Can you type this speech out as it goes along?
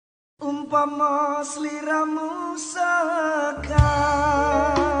Umpama sliramu sekar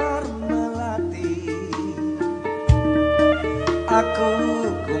melati, aku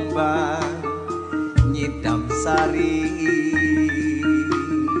kumbang nyidam sari.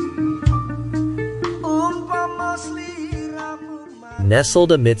 Umpama sliramu.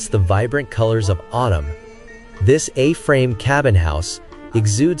 Nestled amidst the vibrant colors of autumn, this A-frame cabin house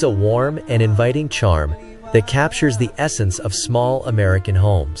exudes a warm and inviting charm that captures the essence of small American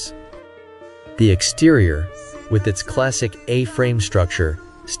homes. The exterior, with its classic A-frame structure,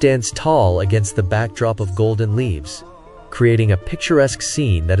 stands tall against the backdrop of golden leaves, creating a picturesque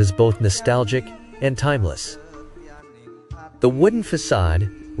scene that is both nostalgic and timeless. The wooden facade,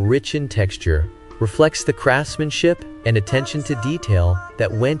 rich in texture, reflects the craftsmanship and attention to detail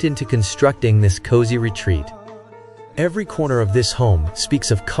that went into constructing this cozy retreat. Every corner of this home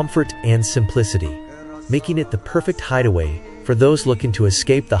speaks of comfort and simplicity, making it the perfect hideaway for those looking to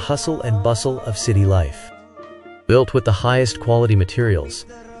escape the hustle and bustle of city life. Built with the highest quality materials,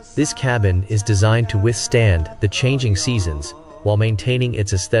 this cabin is designed to withstand the changing seasons while maintaining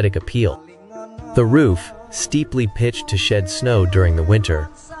its aesthetic appeal. The roof, steeply pitched to shed snow during the winter,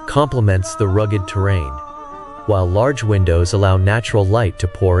 complements the rugged terrain, while large windows allow natural light to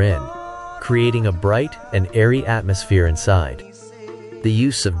pour in, creating a bright and airy atmosphere inside. The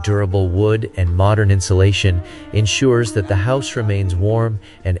use of durable wood and modern insulation ensures that the house remains warm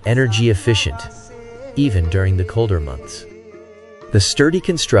and energy efficient, even during the colder months. The sturdy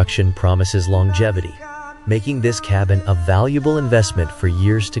construction promises longevity, making this cabin a valuable investment for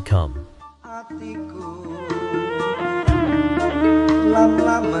years to come.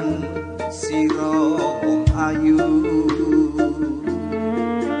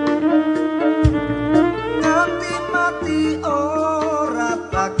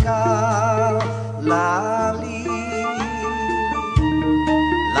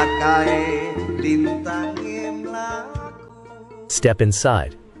 Step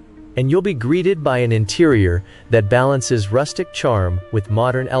inside, and you'll be greeted by an interior that balances rustic charm with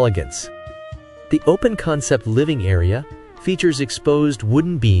modern elegance. The open-concept living area features exposed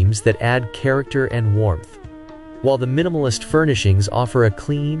wooden beams that add character and warmth, while the minimalist furnishings offer a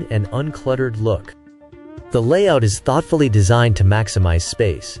clean and uncluttered look. The layout is thoughtfully designed to maximize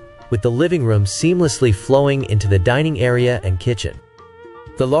space, with the living room seamlessly flowing into the dining area and kitchen.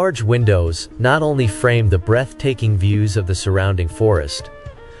 The large windows not only frame the breathtaking views of the surrounding forest,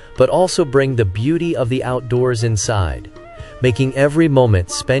 but also bring the beauty of the outdoors inside, making every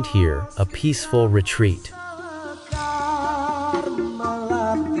moment spent here a peaceful retreat.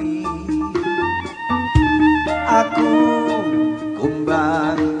 Aku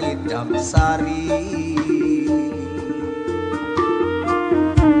kumbang idam sari.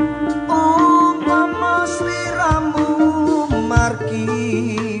 Umpama sliramu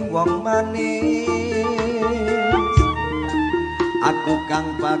margi wong manis, aku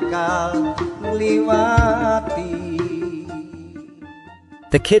kang bakal ngliwati.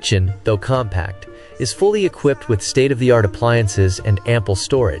 The kitchen, though compact, is fully equipped with state-of-the-art appliances and ample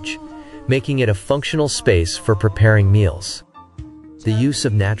storage, making it a functional space for preparing meals. The use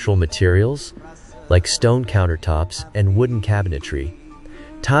of natural materials, like stone countertops and wooden cabinetry,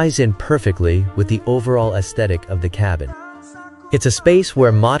 ties in perfectly with the overall aesthetic of the cabin. It's a space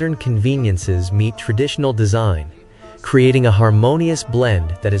where modern conveniences meet traditional design, creating a harmonious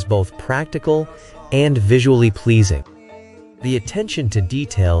blend that is both practical and visually pleasing. The attention to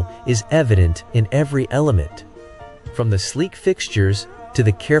detail is evident in every element, from the sleek fixtures to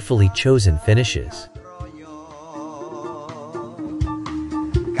the carefully chosen finishes.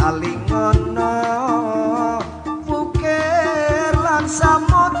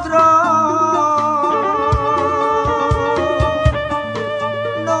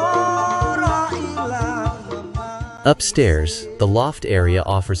 Upstairs, the loft area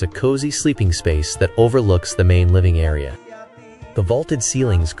offers a cozy sleeping space that overlooks the main living area. The vaulted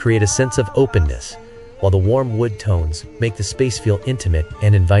ceilings create a sense of openness, while the warm wood tones make the space feel intimate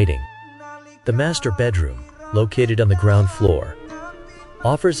and inviting. The master bedroom, located on the ground floor,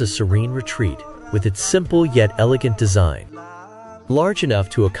 offers a serene retreat with its simple yet elegant design. Large enough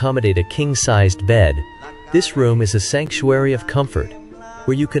to accommodate a king-sized bed, this room is a sanctuary of comfort,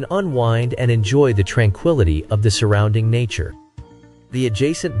 where you can unwind and enjoy the tranquility of the surrounding nature. The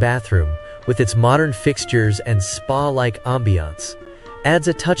adjacent bathroom, with its modern fixtures and spa-like ambiance, adds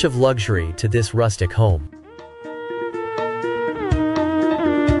a touch of luxury to this rustic home.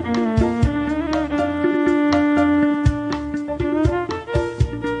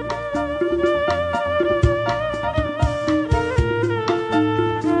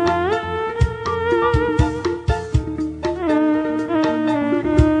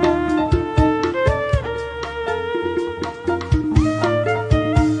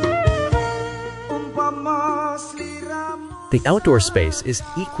 The outdoor space is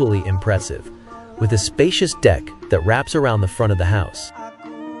equally impressive, with a spacious deck that wraps around the front of the house.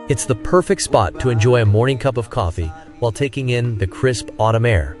 It's the perfect spot to enjoy a morning cup of coffee while taking in the crisp autumn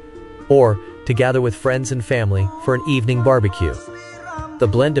air, or to gather with friends and family for an evening barbecue. The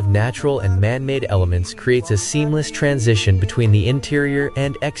blend of natural and man-made elements creates a seamless transition between the interior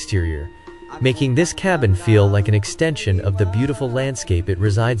and exterior, making this cabin feel like an extension of the beautiful landscape it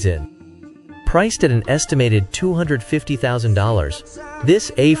resides in. Priced at an estimated $250,000,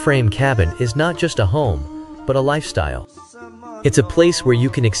 this A-frame cabin is not just a home, but a lifestyle. It's a place where you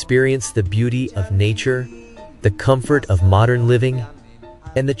can experience the beauty of nature, the comfort of modern living,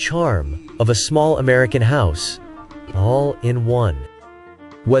 and the charm of a small American house, all in one.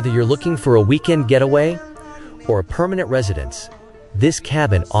 Whether you're looking for a weekend getaway or a permanent residence, this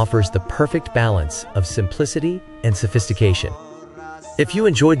cabin offers the perfect balance of simplicity and sophistication. If you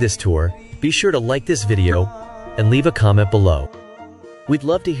enjoyed this tour, be sure to like this video and leave a comment below. We'd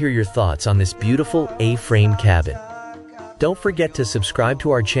love to hear your thoughts on this beautiful A-frame cabin. Don't forget to subscribe to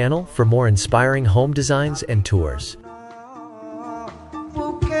our channel for more inspiring home designs and tours.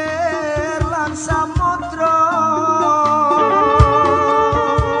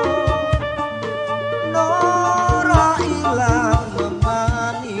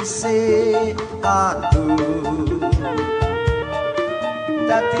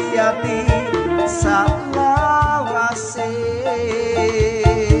 Hati-hati salawase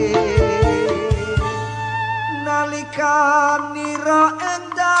nalikane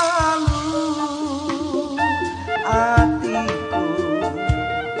endalu atiku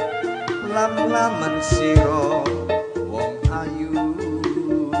lam-laman sira wong ayu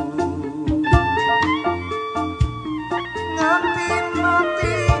nganti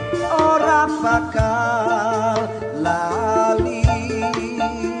mati ora bakal lali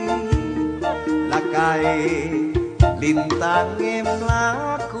lakae lintange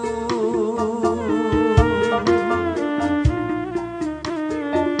mlaku.